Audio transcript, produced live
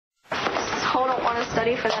want to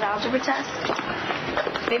study for that algebra test?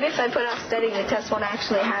 Maybe if I put off studying, the test won't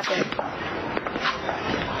actually happen.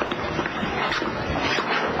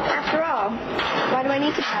 After all, why do I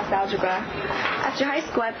need to pass algebra? After high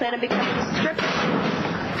school, I plan on becoming a stripper.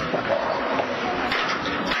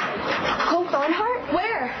 Oh, Bernhardt?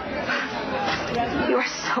 Where? You are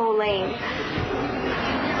so lame.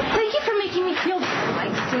 Thank you for making me feel better,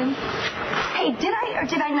 Langston. Hey, did I or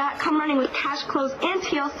did I not come running with cash, clothes, and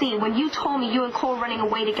TLC when you told me you and Cole were running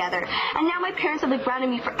away together? And now my parents will be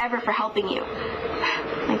grounding me forever for helping you.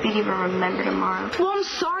 Maybe you'd even remember tomorrow. Well, I'm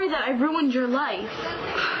sorry that I ruined your life.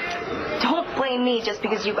 Don't blame me just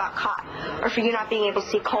because you got caught, or for you not being able to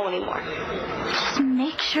see Cole anymore. Just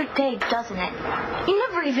makes your day, doesn't it? You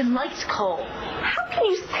never even liked Cole. How can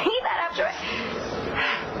you say that after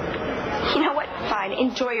You know what? Fine.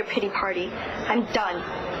 Enjoy your pity party. I'm done.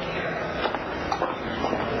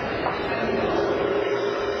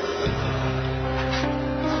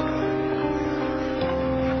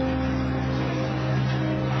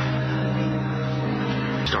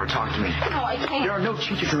 Star, talk to me. No, I can't. There are no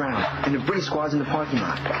teachers around, and the Brady squad's in the parking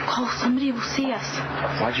lot. Cole, somebody will see us.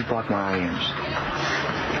 Why'd you block my IMs?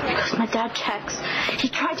 Because my dad checks. He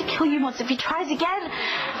tried to kill you once. If he tries again,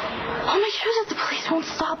 I'll make sure that the police won't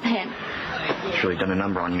stop him. He's really done a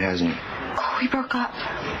number on you, hasn't he? Oh, we broke up.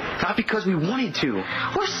 Not because we wanted to.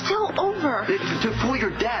 We're still over. To fool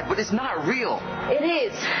your dad, but it's not real. It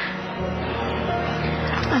is.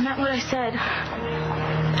 I meant what I said.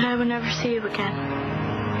 That I would never see you again.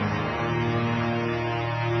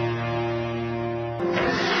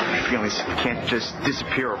 Feelings can't just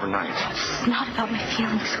disappear overnight. It's not about my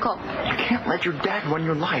feelings, Cole. You can't let your dad run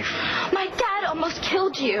your life. My dad almost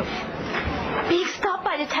killed you. Being stopped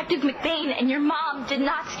by Detective McBain and your mom did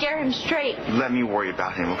not scare him straight. Let me worry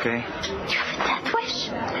about him, okay? Do you have a death wish?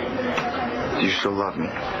 Do you still love me?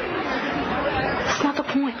 That's not the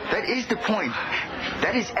point. That is the point.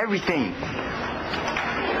 That is everything.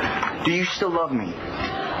 Do you still love me?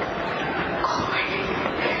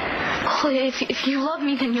 If you love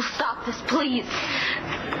me, then you'll stop this, please.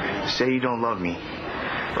 Say you don't love me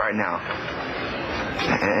right now,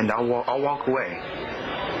 and I'll walk away.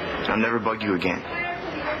 I'll never bug you again.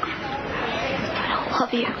 I don't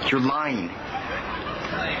love you. You're lying.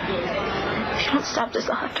 If you don't stop this,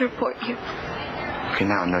 I'll have to report you. Okay,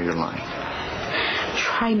 now I know you're lying.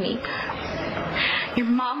 Try me. Your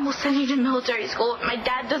mom will send you to military school if my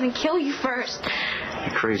dad doesn't kill you first.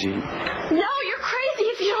 You're crazy. No, you're crazy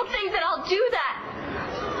if you don't think that I'll do that.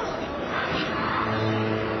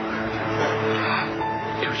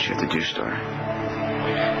 Do what you have to do, Star.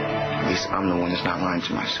 At least I'm the one that's not lying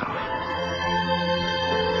to myself.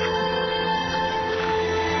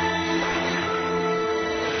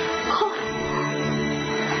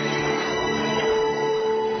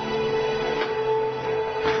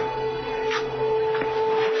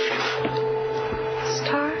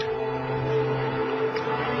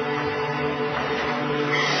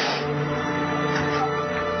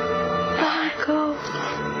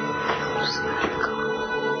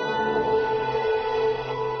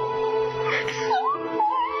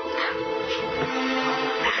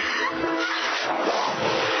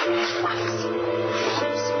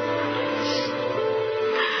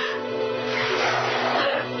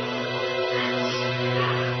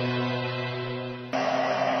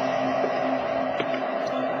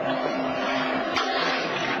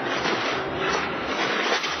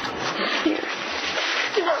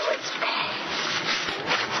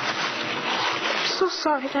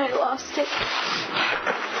 Sorry that I lost it.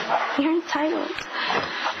 You're entitled.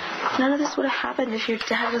 None of this would have happened if your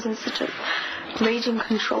dad wasn't such a raging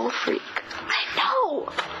control freak. I know.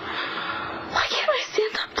 Why can't I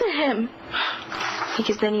stand up to him?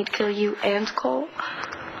 Because then he'd kill you and Cole.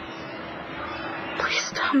 Please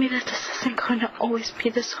tell me that this isn't going to always be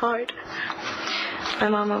this hard. My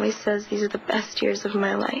mom always says these are the best years of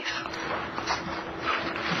my life.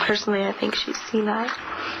 Personally, I think she's seen that.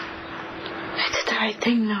 I did the right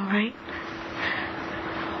thing though, right?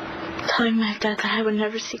 Telling my dad that I would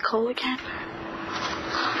never see Cole again.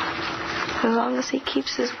 As long as he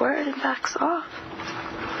keeps his word and backs off.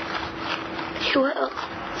 He will.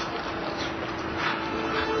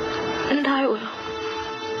 And I will.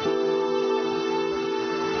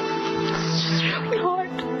 It's just really hard.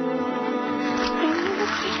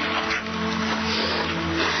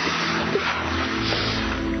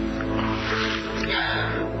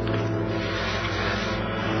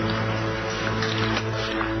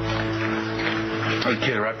 Hey,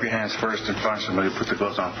 kid, wrap your hands first and find somebody to put the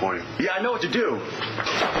gloves on for you. Yeah, I know what to do.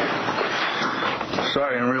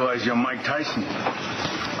 Sorry, I didn't realize you're Mike Tyson.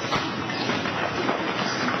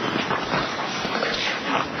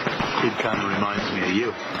 kid kind of reminds me of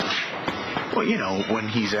you. Well, you know, when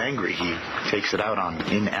he's angry, he takes it out on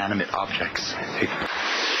inanimate objects.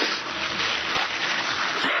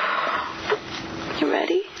 You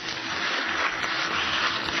ready?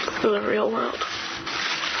 For the real world.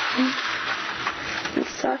 It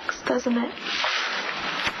sucks, doesn't it?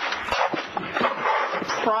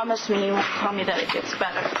 Promise me you won't tell me that it gets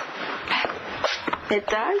better. It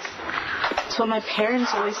does? That's what my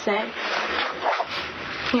parents always say.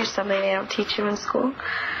 Here's something they don't teach you in school.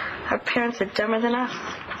 Our parents are dumber than us.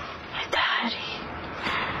 My daddy.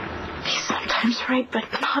 He's sometimes right, but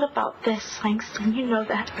not about this, Langston. You know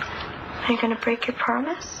that. Are you going to break your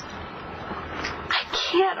promise? I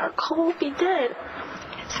can't, or Cole will be dead.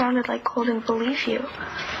 It sounded like Cole didn't believe you.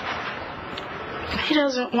 He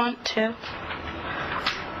doesn't want to.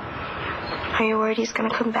 Are you worried he's going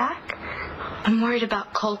to come back? I'm worried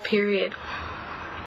about Cole, period.